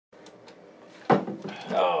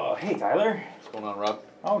Oh, hey Tyler. What's going on, Rob?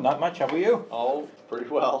 Oh, not much. How about you? Oh, pretty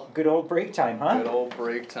well. Good old break time, huh? Good old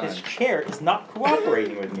break time. This chair is not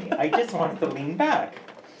cooperating with me. I just wanted to lean back.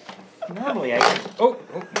 Normally I can.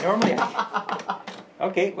 Normally I.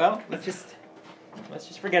 Okay, well let's just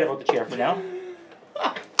forget about the chair for now.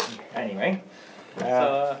 Anyway,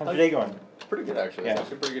 how's your day going? It's pretty good, actually. Yeah. It's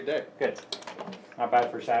actually a pretty good day. Good. Not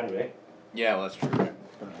bad for Saturday. Yeah, well, that's true. Right?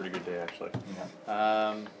 It's been a pretty good day, actually.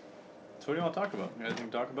 Yeah. So what do you want to talk about? You got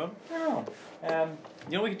anything to talk about? Oh. You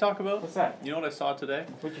know what we can talk about? What's that? You know what I saw today?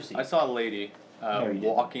 What'd you see? I saw a lady No, you didn't.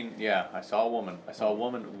 walking. Yeah, I saw a woman. I saw a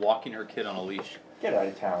woman walking her kid on a leash. Get out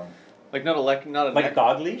of town. Like not a Like a neck,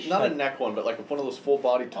 dog leash? not Like, a neck one, but like one of those full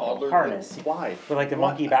body toddler harness. Why? with like the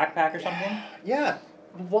monkey backpack or something? Yeah.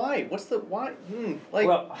 Why? What's the why? Like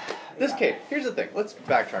Well, this yeah. kid. Here's the thing. Let's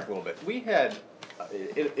backtrack a little bit. We had.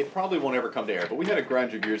 It probably won't ever come to air, but we had a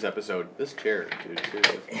Grind Your Gears episode. This chair, dude,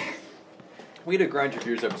 seriously. We had a Grind Your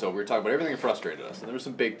Gears episode. We were talking about everything that frustrated us, and there were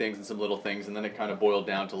some big things and some little things, and then it kind of boiled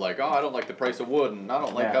down to like, oh, I don't like the price of wood, and I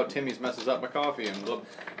don't like Yeah. how Timmy's messes up my coffee, and blah.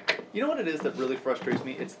 You know what it is that really frustrates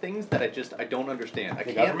me? It's things that I don't understand. I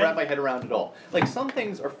The can't government? wrap my head around it all. Like some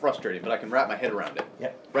things are frustrating, but I can wrap my head around it.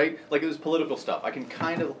 Yeah. Right? Like it was political stuff. I can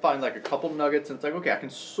kind of find like a couple nuggets, and it's like, okay, I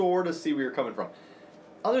can sort of see where you're coming from.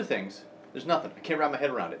 Other things, there's nothing. I can't wrap my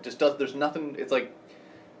head around it. Just does. There's nothing. It's like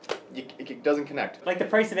it doesn't connect. Like the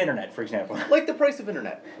price of internet, for example. Like the price of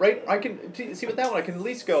internet, right? I can see with that one. I can at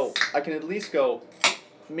least go.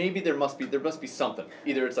 Maybe there must be something.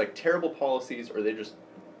 Either it's like terrible policies or they're just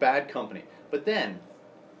bad company. But then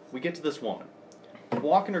we get to this woman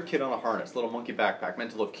walking her kid on a harness, little monkey backpack,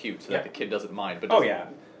 meant to look cute so Yeah. that the kid doesn't mind. But Oh doesn't- yeah.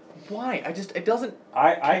 Why? It doesn't. I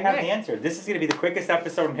have Connect. the answer. This is going to be the quickest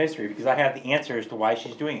episode in history because I have the answer as to why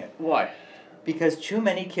she's doing it. Why? Because too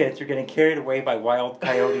many kids are getting carried away by wild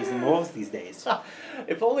coyotes and wolves these days.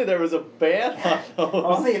 If only there was a ban on those.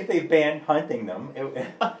 Only if they banned hunting them. It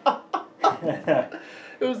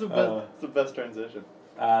was the best. It's the best transition.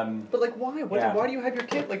 But like, why? Yeah. Why do you have your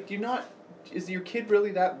kid? Like, do you not? Is your kid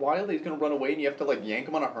really that wild that he's gonna run away and you have to like yank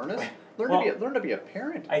him on a harness? Learn to be a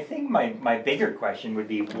parent. I think my bigger question would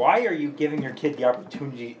be, why are you giving your kid the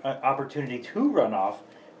opportunity to run off?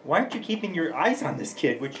 Why aren't you keeping your eyes on this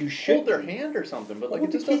kid, which you should? Hold their hand or something, but like Hold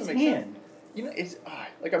it just the doesn't kid's make hand. sense. You know, it's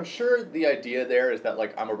like I'm sure the idea there is that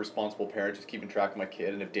like I'm a responsible parent, just keeping track of my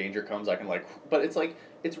kid, and if danger comes, I can like. But it's like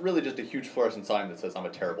it's really just a huge fluorescent sign that says I'm a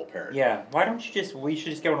terrible parent. Yeah. Why don't you just? We should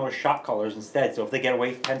just get one of those shot collars instead. So if they get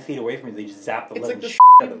away 10 feet away from you, they just zap the It's living like the shit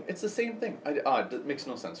out of them. it's the same thing. It makes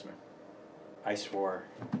no sense to me. I swore.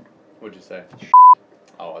 What'd you say?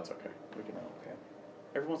 Oh, that's okay. We can. Okay.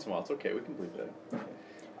 Every once in a while, it's okay. We can believe that.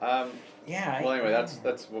 Yeah. Well, anyway,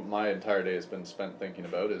 that's what my entire day has been spent thinking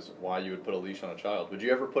about is why you would put a leash on a child. Would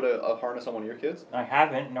you ever put a harness on one of your kids? I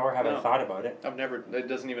haven't, nor have I No. thought about it. I've never. It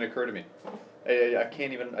doesn't even occur to me. I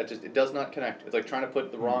can't even. It does not connect. It's like trying to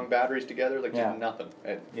put the wrong batteries together. Like Yeah. just nothing.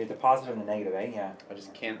 Yeah, the positive and the negative, eh? Yeah. I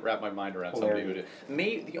just can't wrap my mind around Polarity. somebody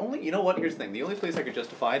who did. The only. You know what? Here's the thing. The only place I could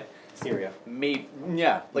justify it. Syria. Maybe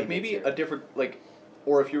Maybe it's a different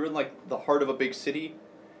or if you're in like the heart of a big city.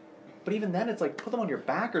 But even then, it's like put them on your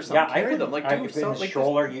back or something. Yeah, Carry them. Like do in the something. Like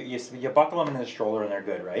stroller. You buckle them in the stroller and they're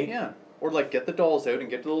good, right? yeah. Or like get the dolls out and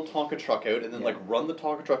get the little Tonka truck out and then Yeah. like run the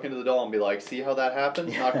Tonka truck into the doll and be like, see how that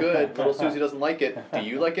happens? Not good. Little Susie doesn't like it. Do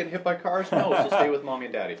you like getting hit by cars? No, so stay with mommy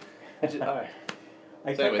and daddy. So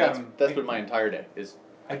anyway, that's been my entire day is.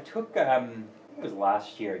 I took I think it was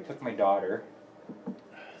last year. I took my daughter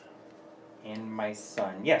and my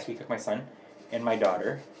son. Yes, we took my son and my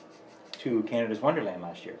daughter to Canada's Wonderland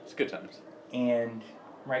last year. It's good times. And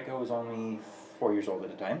Marika was only 4 years old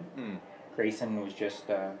at the time. Mm. Grayson was just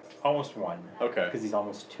almost 1. Okay. Because he's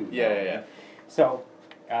almost 2. Yeah. So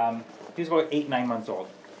he was about 8, 9 months old.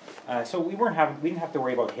 So we didn't have to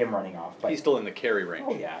worry about him running off. But He's still in the carry range.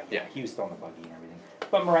 oh yeah, Yeah. he was still in the buggy and everything.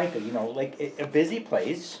 But Marika, like a busy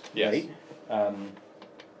place, Yes. right?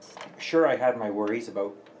 Sure, I had my worries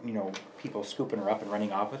about people scooping her up and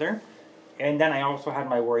running off with her. And then I also had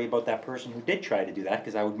my worry about that person who did try to do that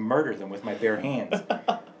because I would murder them with my bare hands.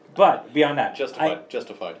 But beyond that,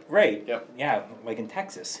 Justified. right? Yep. Yeah, like in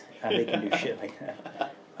Texas, they can do shit like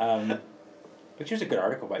that. Which was a good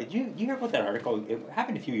article. But did you hear about that article? It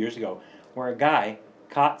happened a few years ago, where a guy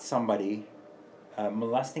caught somebody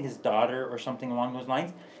molesting his daughter or something along those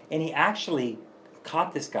lines, and he actually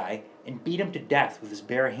caught this guy and beat him to death with his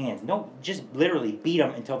bare hands. No, just literally beat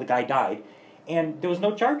him until the guy died. And there was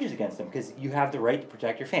no charges against him because you have the right to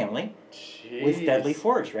protect your family with deadly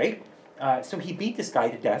force, right? So he beat this guy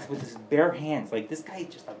to death with his bare hands. Like this guy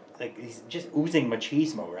he's just oozing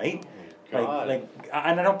machismo, right? God.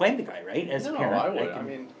 And I don't blame the guy, right? As a No, parent, I would. I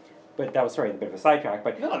mean, but that was, sorry, a bit of a sidetrack,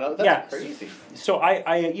 but No, that's yeah, crazy. so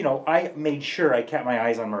I made sure I kept my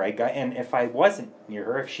eyes on Marika, and if I wasn't near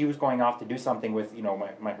her, if she was going off to do something with,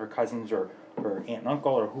 her cousins or her aunt and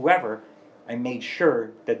uncle or whoever, I made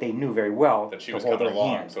sure that they knew very well That she to was hold coming her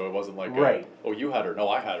along, hand. so it wasn't like, Right. oh, you had her. No,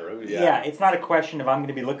 I had her. Oh, Yeah, it's not a question of I'm going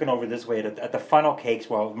to be looking over this way at the funnel cakes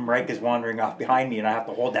while Marika's wandering off behind me and I have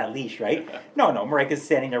to hold that leash, right? No, Marika's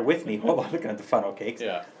standing there with me while I'm looking at the funnel cakes.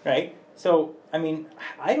 Yeah. Right? So, I mean,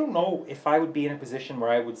 I don't know if I would be in a position where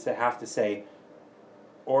I would have to say,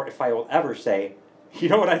 or if I will ever say, you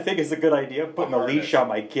know what I think is a good idea? Putting a leash on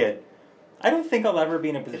my kid. I don't think I'll ever be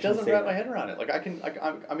in a position It doesn't to say wrap that. my head around it. Like,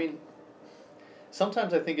 I mean,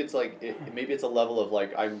 sometimes I think it's like, maybe it's a level of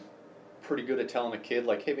like, I'm pretty good at telling a kid,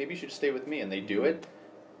 like, hey, maybe you should stay with me, and they do it.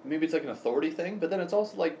 Maybe it's like an authority thing, but then it's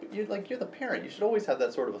also like you're the parent. You should always have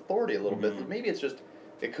that sort of authority a little bit. Maybe it's just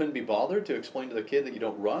they couldn't be bothered to explain to the kid that you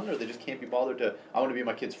don't run, or they just can't be bothered to. I want to be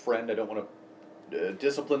my kid's friend. I don't want to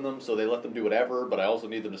discipline them, so they let them do whatever. But I also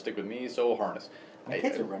need them to stick with me. So harness. My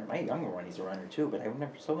kid's a runner. My younger one, he's a runner too. But I would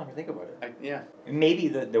still never think about it. Yeah. Maybe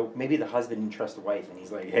the husband didn't trust the wife, and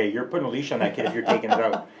he's like, hey, you're putting a leash on that kid if you're taking it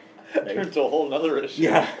out. Right? Turns to a whole other issue.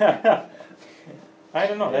 Yeah. I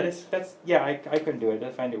don't know. I couldn't do it.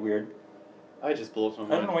 I find it weird. I just blows my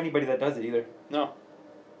mind. I don't know anybody that does it either. No,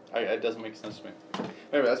 it doesn't make sense to me.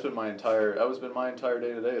 Anyway, that's been my entire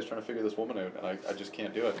day today is trying to figure this woman out, and I just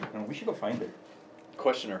can't do it. No, we should go find her.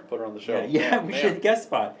 Question her, put her on the show. Yeah, we should guest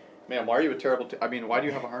spot. Ma'am, why are you a terrible? Why do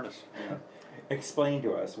you have a harness? Explain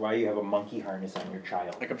to us why you have a monkey harness on your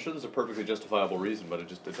child. Like, I'm sure there's a perfectly justifiable reason, but it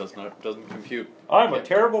doesn't compute. I'm a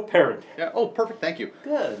terrible parent. Yeah. Oh, perfect. Thank you.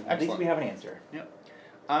 Good. Excellent. At least we have an answer. Yeah.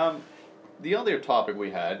 The other topic we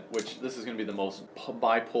had, which this is going to be the most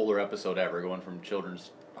bipolar episode ever, going from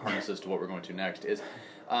children's harnesses to what we're going to next, is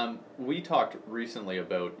we talked recently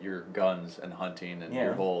about your guns and hunting and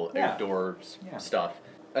your whole outdoor stuff.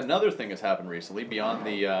 Another thing has happened recently beyond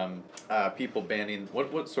the people banning.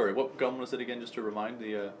 What gun was it again? Just to remind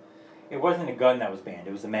the. It wasn't a gun that was banned.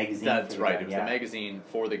 It was a magazine. That's for the right. gun, It was the magazine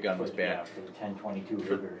for the gun was banned. Yeah, for the 1022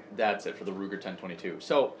 Ruger. That's it, for the Ruger 1022.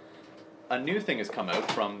 So, a new thing has come out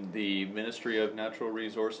from the Ministry of Natural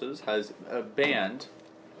Resources, has banned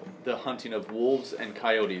the hunting of wolves and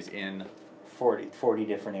coyotes in 40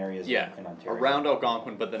 different areas in Ontario. Around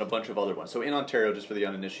Algonquin, but then a bunch of other ones. So in Ontario, just for the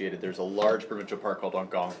uninitiated, there's a large provincial park called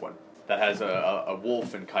Algonquin that has a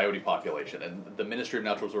wolf and coyote population. And the Ministry of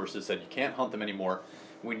Natural Resources said you can't hunt them anymore.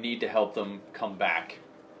 We need to help them come back.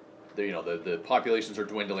 The populations are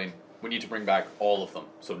dwindling. We need to bring back all of them.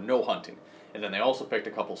 So no hunting. And then they also picked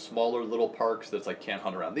a couple smaller little parks that's like, can't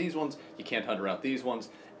hunt around these ones, you can't hunt around these ones,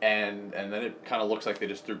 and then it kind of looks like they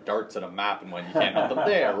just threw darts at a map and went, you can't hunt them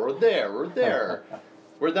there, or there, or there.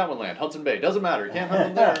 Where'd that one land? Hudson Bay. Doesn't matter, you can't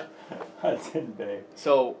hunt them there. Hudson Bay.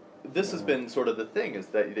 So this has been sort of the thing, is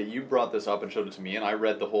that you brought this up and showed it to me, and I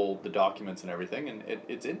read the documents and everything, and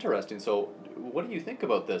it's interesting. So what do you think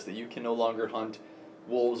about this, that you can no longer hunt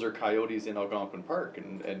wolves or coyotes in Algonquin Park,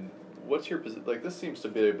 and what's your position? Like, this seems to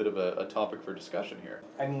be a bit of a topic for discussion here.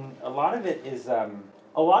 I mean, a lot of it is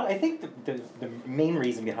I think the main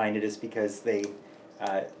reason behind it is because they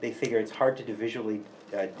figure it's hard to visually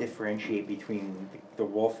differentiate between the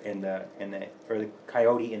wolf and the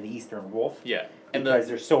coyote and the eastern wolf. Yeah, and because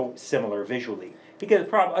they're so similar visually. Because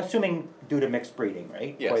assuming due to mixed breeding,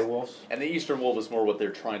 right? Yes. Coy wolves. And the eastern wolf is more what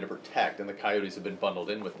they're trying to protect, and the coyotes have been bundled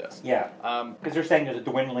in with this. Yeah. Because they're saying there's a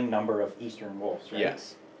dwindling number of eastern wolves, right?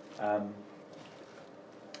 Yes.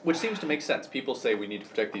 Which seems to make sense. People say we need to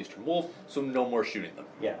protect the eastern wolf, so no more shooting them.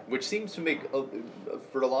 Yeah. Which seems to make,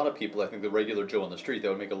 for a lot of people, I think the regular Joe on the street, that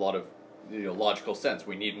would make a lot of logical sense.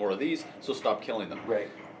 We need more of these, so stop killing them. Right.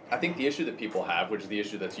 I think the issue that people have, which is the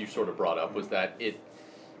issue that you sort of brought up, was that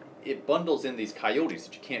it bundles in these coyotes,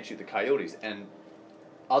 that you can't shoot the coyotes, and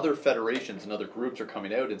other federations and other groups are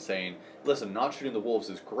coming out and saying, listen, not shooting the wolves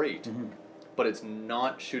is great, but it's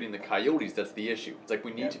not shooting the coyotes that's the issue. It's like,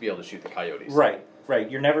 we need to be able to shoot the coyotes. Right.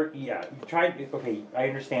 You're never, you tried, okay, I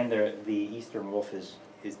understand the eastern wolf is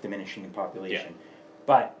diminishing in population,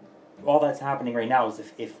 but all that's happening right now is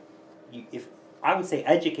if I would say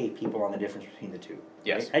educate people on the difference between the two.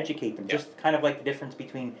 Yes. Right? Educate them, just kind of like the difference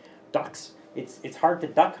between ducks. It's hard to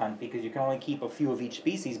duck hunt because you can only keep a few of each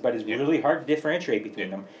species, but it's really hard to differentiate between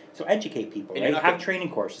them. So educate people, and right? Have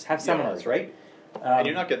training courses, have seminars, right? And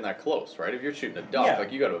you're not getting that close, right? If you're shooting a duck,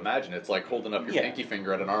 like, you got to imagine it's like holding up your pinky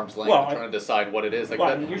finger at an arm's length and trying to decide what it is. Like,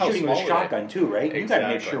 you're shooting with a shotgun too, right? You got to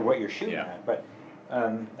make sure what you're shooting at. But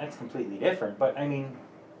that's completely different. But I mean,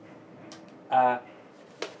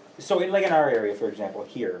 so like in our area, for example,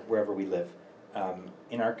 here wherever we live,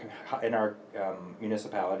 in our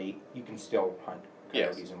municipality, you can still hunt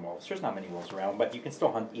Yes. coyotes and wolves. There's not many wolves around, but you can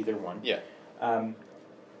still hunt either one. Yeah.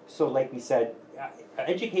 So like we said,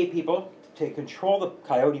 educate people to control the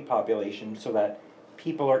coyote population so that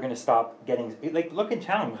people are going to stop getting, like, look in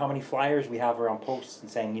town how many flyers we have around posts and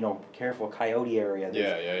saying, you know, careful, coyote area.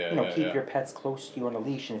 You know, keep your pets close to you on a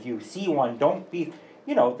leash, and if you see one, don't be,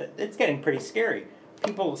 you know, it's getting pretty scary.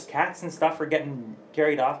 People's cats and stuff are getting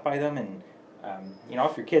carried off by them, and you know,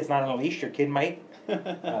 if your kid's not on a leash, your kid might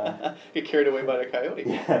get carried away by a coyote.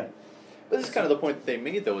 Yeah. But this is kind of the point that they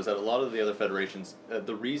made, though, is that a lot of the other federations,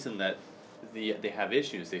 the reason that they have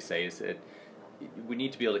issues, they say, is that we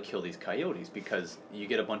need to be able to kill these coyotes because you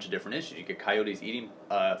get a bunch of different issues. You get coyotes eating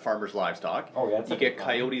farmers' livestock. Oh, yeah, you get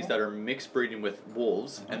coyotes that are mixed breeding with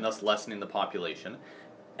wolves and thus lessening the population.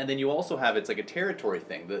 And then you also have, it's like a territory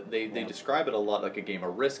thing. They describe it a lot like a game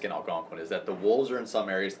of Risk in Algonquin, is that the wolves are in some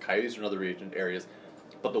areas, the coyotes are in other areas,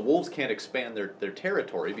 but the wolves can't expand their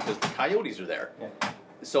territory because the coyotes are there. Yeah.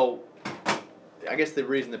 So I guess the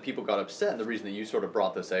reason that people got upset and the reason that you sort of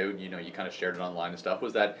brought this out, you know, you kind of shared it online and stuff,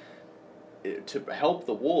 was that to help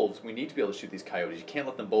the wolves, we need to be able to shoot these coyotes. You can't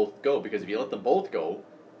let them both go, because if you let them both go,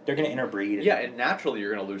 they're going to interbreed. Yeah, and naturally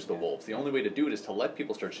you're going to lose the wolves. The only way to do it is to let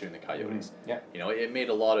people start shooting the coyotes. Yeah. You know, it made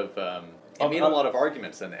a lot of a lot of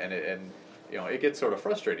arguments, and you know, it gets sort of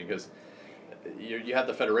frustrating because you have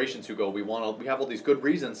the federations who go, we have all these good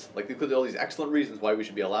reasons, like they put all these excellent reasons why we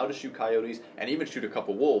should be allowed to shoot coyotes and even shoot a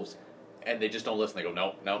couple wolves. And they just don't listen. They go,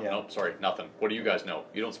 no, sorry, nothing. What do you guys know?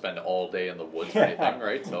 You don't spend all day in the woods or anything,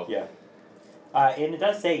 right? So yeah. And it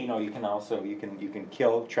does say, you know, you can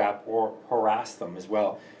kill, trap, or harass them as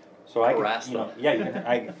well. So harass them. Yeah, you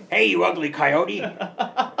can. Hey, you ugly coyote!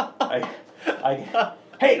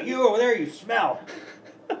 Hey, you over there, you smell.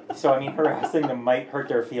 So I mean, harassing them might hurt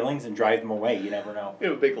their feelings and drive them away. You never know. We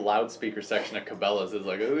have a big loudspeaker section at Cabela's. It's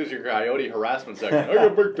like, oh, this is your coyote harassment section. Oh, you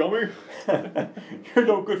big dummy! You're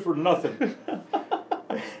no good for nothing.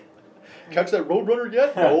 Catch that roadrunner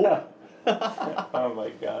yet? No. Oh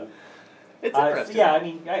my God. It's interesting. Yeah, I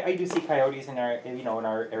mean, I do see coyotes in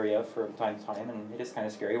our area from time to time, and it is kind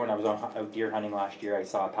of scary. When I was out deer hunting last year, I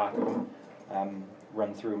saw a pack of them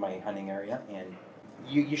run through my hunting area, and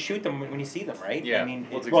you shoot them when you see them, right? Yeah. I mean,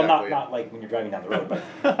 Well, not like when you're driving down the road, but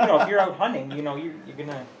you know, if you're out hunting, you know, you're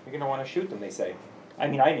gonna want to shoot them. They say. I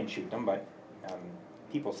mean, I didn't shoot them, but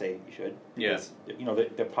people say you should. Because, you know,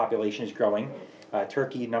 the population is growing.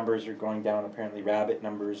 Turkey numbers are going down, apparently rabbit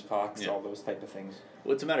numbers, fox, all those type of things.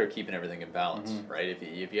 Well, it's a matter of keeping everything in balance, right?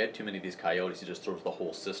 If you had too many of these coyotes, it just throws the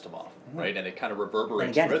whole system off, right? And it kind of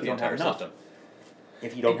reverberates throughout the entire system.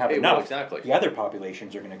 If you don't have enough, exactly. The other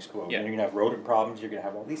populations are going to explode. Yeah. And you're going to have rodent problems, you're going to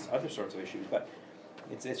have all these other sorts of issues, but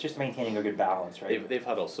it's just maintaining a good balance, right? They've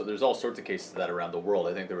had there's all sorts of cases of that around the world.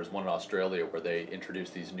 I think there was one in Australia where they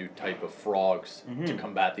introduced these new type of frogs to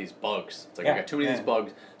combat these bugs. It's like, we got too many of these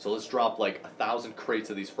bugs, so let's drop like 1,000 crates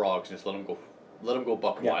of these frogs and just let them go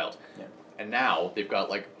buck wild. Yeah. And now they've got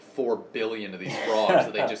like 4 billion of these frogs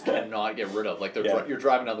that they just cannot get rid of. Like you're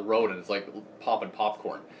driving down the road and it's like popping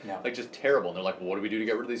popcorn. Yeah. Like just terrible. And they're like, well, what do we do to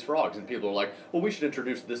get rid of these frogs? And people are like, well, we should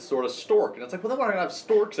introduce this sort of stork. And it's like, well, then we're going to have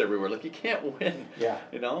storks everywhere. Like, you can't win. Yeah.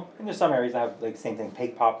 You know? And there's some areas that have like same thing,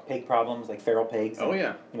 pig problems, like feral pigs. Oh, and,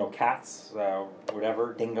 yeah. You know, cats,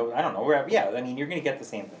 whatever, dingoes, I don't know, wherever. Yeah, I mean, you're going to get the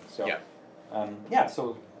same thing. So, yeah,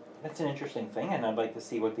 so that's an interesting thing, and I'd like to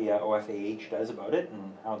see what the OFAH does about it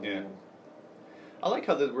and how they... I like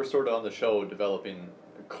how we're sort of on the show developing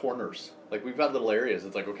corners. Like, we've got little areas.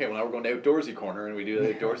 It's like, okay, well, now we're going to outdoorsy corner, and we do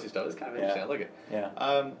the outdoorsy stuff. It's kind of interesting. I like it. Yeah.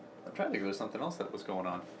 I'm trying to think if there's something else that was going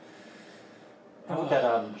on. I looked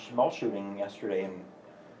at mall shooting yesterday in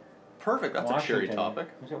Perfect. That's Washington. a cherry topic.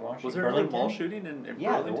 Was it Washington? Was there another mall shooting in Burlington?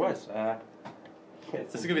 Yeah, there was.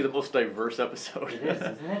 This is going to be the most diverse episode. It is,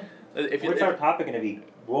 isn't it? What's our topic going to be?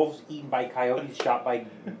 Wolves eaten by coyotes, shot by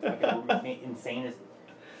insane...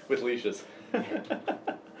 With leashes.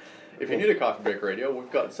 If you're new to Coffee Break Radio,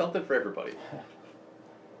 we've got something for everybody.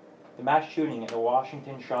 The mass shooting at the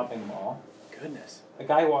Washington shopping mall. Goodness. A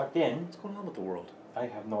guy walked in. What's going on with the world? I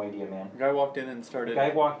have no idea, man. A guy walked in and started... A guy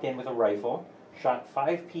walked in with a rifle, shot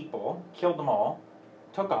 5 people, killed them all,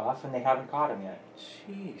 took off, and they haven't caught him yet.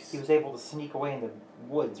 Jeez. He was able to sneak away in the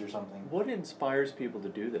woods or something. What inspires people to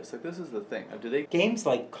do this? Like, this is the thing. Do they... Games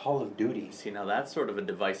like Call of Duty. See, now that's sort of a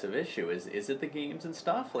divisive issue. Is it the games and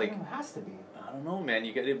stuff? Like, it has to be. I don't know, man.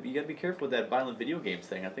 You got to be careful with that violent video games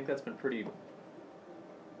thing. I think that's been pretty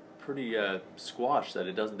squashed.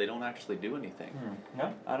 That they don't actually do anything.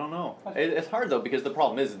 No, I don't know. It's hard though, because the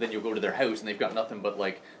problem is then you'll go to their house and they've got nothing but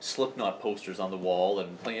like Slipknot posters on the wall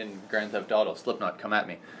and playing Grand Theft Auto. Slipknot, come at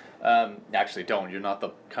me. Actually, don't. You're not the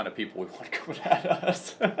kind of people we want coming at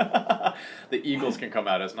us. The Eagles can come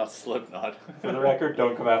at us, not Slipknot. For the record,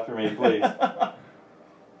 don't come after me, please. I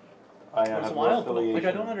It's have no wild. affiliation. Like,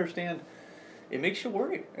 I don't understand. It makes you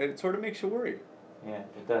worry. It sort of makes you worry. Yeah,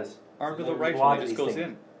 it does. Armed with a There's rifle, lot he of just these goes things.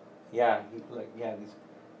 in. Yeah,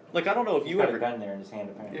 Like, I don't know if he's you got ever. a gun there in his hand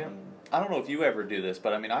apparently. Yeah. I don't know if you ever do this,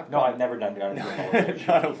 but I mean, I've No, gone- I've never done gun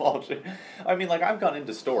Not divulging. I mean, like, I've gone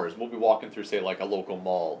into stores. We'll be walking through, say, like a local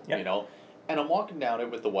mall, Yep. you know, and I'm walking down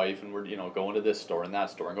it with the wife, and we're, going to this store and that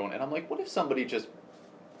store, and I'm like, what if somebody just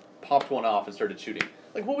popped one off and started shooting?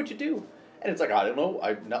 Like, what would you do? And it's like, I don't know.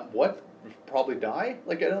 Probably die.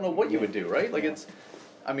 Like, I don't know what you would do, right? Like, Yeah.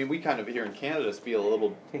 I mean, we kind of here in Canada feel a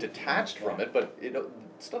little Take- detached from yeah. it, but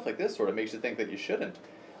stuff like this sort of makes you think that you shouldn't.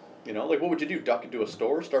 Like, what would you do? Duck into a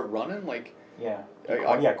store, start running, like. Yeah.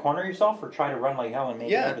 I- Corner yourself or try to run like hell and make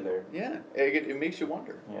it Yeah, out of there. yeah. It makes you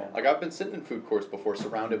wonder. Yeah. Like, I've been sitting in food courts before,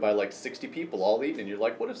 surrounded by like 60 people all eating, and you're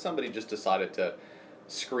like, what if somebody just decided to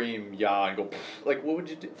scream, yeah, and go, "Pfft," like, what would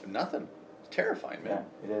you do? Nothing. It's terrifying, man.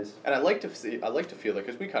 Yeah, it is. And I like to feel like,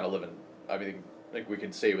 because we kind of live in, I mean, like we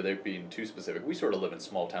can say without being too specific, we sort of live in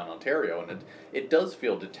small town Ontario, and it does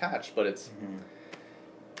feel detached, but it's.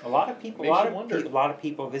 A lot of people, Makes you wonder. a lot of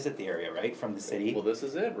people visit the area, right, from the city. Well, this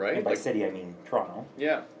is it, right? And by Like, city, I mean Toronto.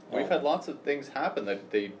 yeah, we've Yeah. had lots of things happen that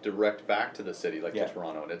they direct back to the city, like Yeah. to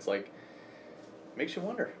Toronto, and it's like, makes you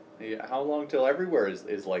wonder, how long till everywhere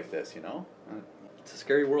is like this, It's a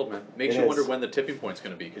scary world, man. Makes It you wonder is. when the tipping point's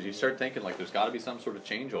going to be, because you start thinking like there's got to be some sort of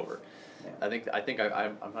changeover. Yeah. I think I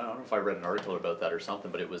don't know if I read an article about that or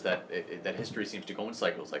something, but it was that that history seems to go in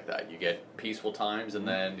cycles like that. You get peaceful times, and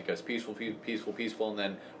then it goes peaceful, and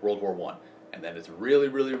then World War I. And then it's really,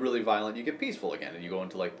 really, really violent. You get peaceful again, and you go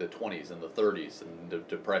into like the 20s and the 30s and the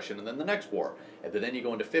Depression, and then the next war, and then you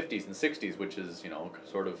go into 50s and 60s, which is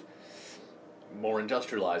sort of more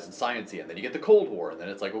industrialized and sciencey, and then you get the Cold War, and then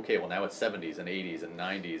it's like, okay, well now it's 70s and 80s and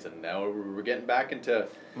 90s, and now we're getting back into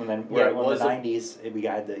And then where it in was the 90s, we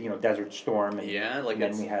had the Desert Storm, and, like and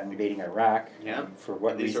then we had invading Iraq. Yeah. For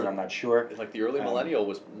what And these reason are- I'm not sure. it's like the early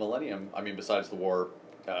millennium. I mean, besides the war,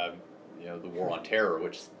 the war on terror,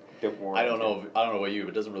 which The war. I don't know about you,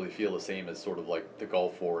 but it doesn't really feel the same as sort of like the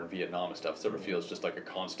Gulf War and Vietnam and stuff. It sort of feels just like a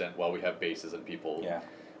constant. While we have bases and people. Yeah.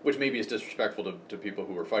 Which maybe is disrespectful to people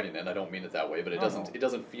who are fighting, and I don't mean it that way, but it No, doesn't no. it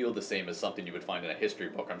doesn't feel the same as something you would find in a history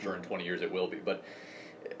book. I'm sure in 20 years it will be, but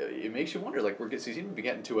it makes you wonder. Like we seem to be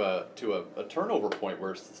getting to a turnover point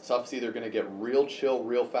where stuff's either going to get real chill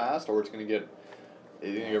real fast, or it's going to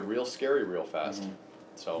get real scary real fast.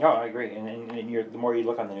 So No, I agree. And the more you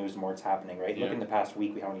look on the news, the more it's happening, right? Yeah. Look in the past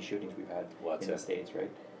week, how many shootings we've had Well, that's in the it. States, right?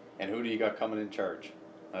 And who do you got coming in charge?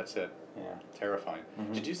 That's it. Yeah. Terrifying.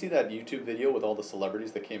 Mhm. Did you see that YouTube video with all the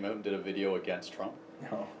celebrities that came out and did a video against Trump?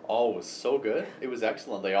 No. Oh, it was so good. It was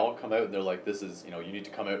excellent. They all come out and they're like, this is, you need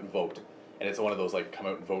to come out and vote. And it's one of those like come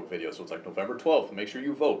out and vote videos. So it's like November 12th, make sure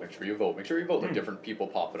you vote, make sure you vote, make sure you vote. Like different people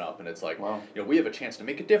popping up, and it's like, Wow. we have a chance to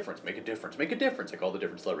make a difference, make a difference, make a difference, like all the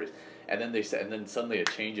different celebrities. And then and then suddenly it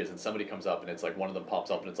changes, and somebody comes up, and it's like one of them pops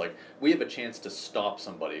up, and it's like, we have a chance to stop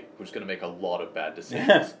somebody who's going to make a lot of bad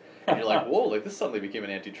decisions. And you're like, whoa, like this suddenly became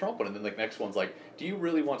an anti-Trump one. And then like next one's like, do you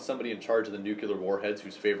really want somebody in charge of the nuclear warheads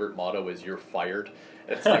whose favorite motto is "You're fired"?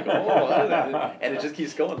 It's like, oh, and it just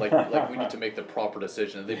keeps going. Like we need to make the proper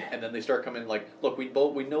decision, and then they start coming like, look, we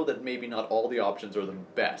know that maybe not all the options are the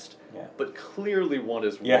best, Yeah. but clearly one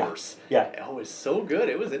is Yeah. worse. Yeah. Oh, it's so good.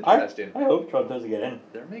 It was I interesting. hope Trump doesn't get in.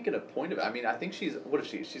 They're making a point of it. I mean, I think what is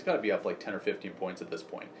she? She's got to be up like 10 or 15 points at this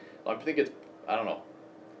point. I think I don't know.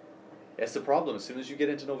 It's the problem. As soon as you get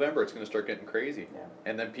into November, it's going to start getting crazy. Yeah.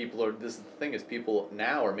 And then this is the thing is people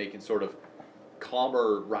now are making sort of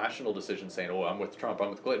calmer, rational decisions saying, oh, I'm with Trump, I'm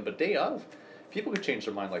with Clinton. But day of, people could change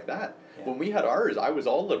their mind like that. Yeah. When we had ours, I was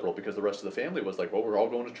all liberal because the rest of the family was like, well, we're all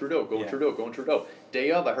going to Trudeau, going Yeah. Trudeau, going Trudeau.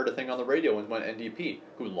 Day of, I heard a thing on the radio and went NDP,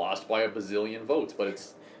 who lost by a bazillion votes. But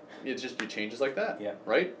it's just, it changes like that. Yeah.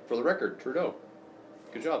 Right? For the record, Trudeau.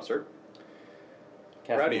 Good job, sir.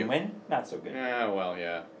 Proud of Kathleen you. Wynne? Not so good. Yeah, well,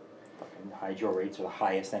 yeah. Fucking hydro rates are the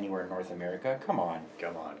highest anywhere in North America. Come on.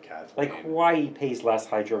 Come on, Kathleen. Like Hawaii pays less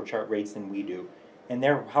hydro chart rates than we do, and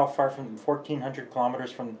they're how far from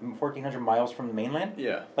 1,400 miles from the mainland?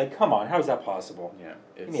 Yeah. Like, come on, how is that possible? Yeah.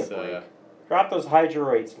 Give me a It's, break. Drop those hydro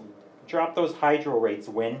rates. Drop those hydro rates.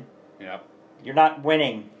 Win. yeah. You're not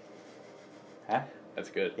winning. Huh? That's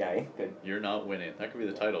good. Yeah, eh? Good. You're not winning. That could be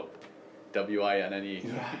the title. WINNE.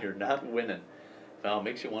 Yeah. You're not winning. Well, it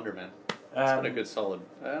makes you wonder, man. It's been a good solid.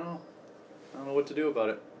 I don't know what to do about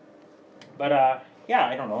it. But yeah,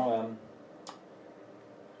 I don't know.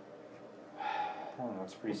 I don't know.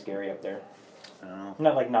 It's pretty scary up there. No,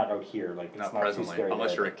 Not like not out here, like it's not not too presently, scary.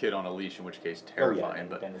 unless there, you're a but- kid on a leash, in which case Oh, yeah, terrifying.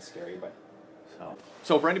 then it's scary, but.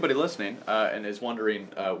 So for anybody listening and is wondering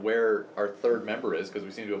where our third member is, because we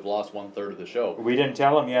seem to have lost 1/3 of the show. We didn't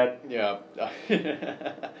tell him yet. Yeah,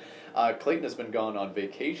 Clayton has been gone on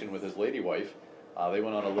vacation with his lady wife. They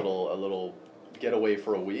went on a little getaway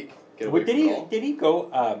for a week. Getaway Did from it all. he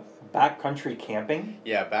go backcountry camping?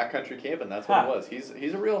 Yeah, backcountry camping. That's what Huh. it was.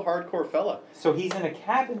 He's a real hardcore fella. So he's in a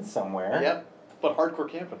cabin somewhere. Yep, but hardcore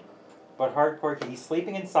camping But hardcore, he's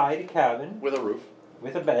sleeping inside a cabin with a roof,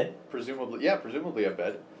 with a bed, presumably a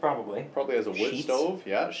bed. probably. Probably has a wood Sheets? stove.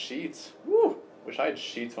 Yeah, sheets. Woo! Wish I had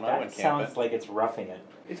sheets when I That went camping. sounds like it's roughing it.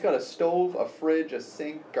 He's got a stove, a fridge, a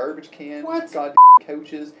sink, garbage can, What? god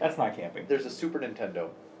couches. That's not camping. There's a Super Nintendo.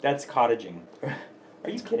 That's cottaging. Are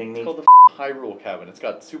you kidding It's me? called the Hyrule cabin. It's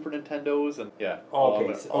got Super Nintendos and yeah.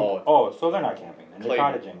 Okay, so they're not camping then. They're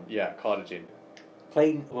Clayton. cottaging. Yeah, cottaging.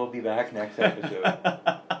 Clayton will be back next episode.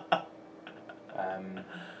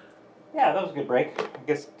 Yeah, that was a good break. I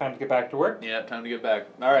guess time to get back to work. Yeah, time to get back.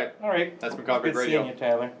 All right. All right. That's been Coffee Good Radio. seeing you,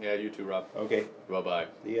 Tyler. Yeah, you too, Rob. Okay. Bye bye.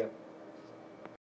 See ya.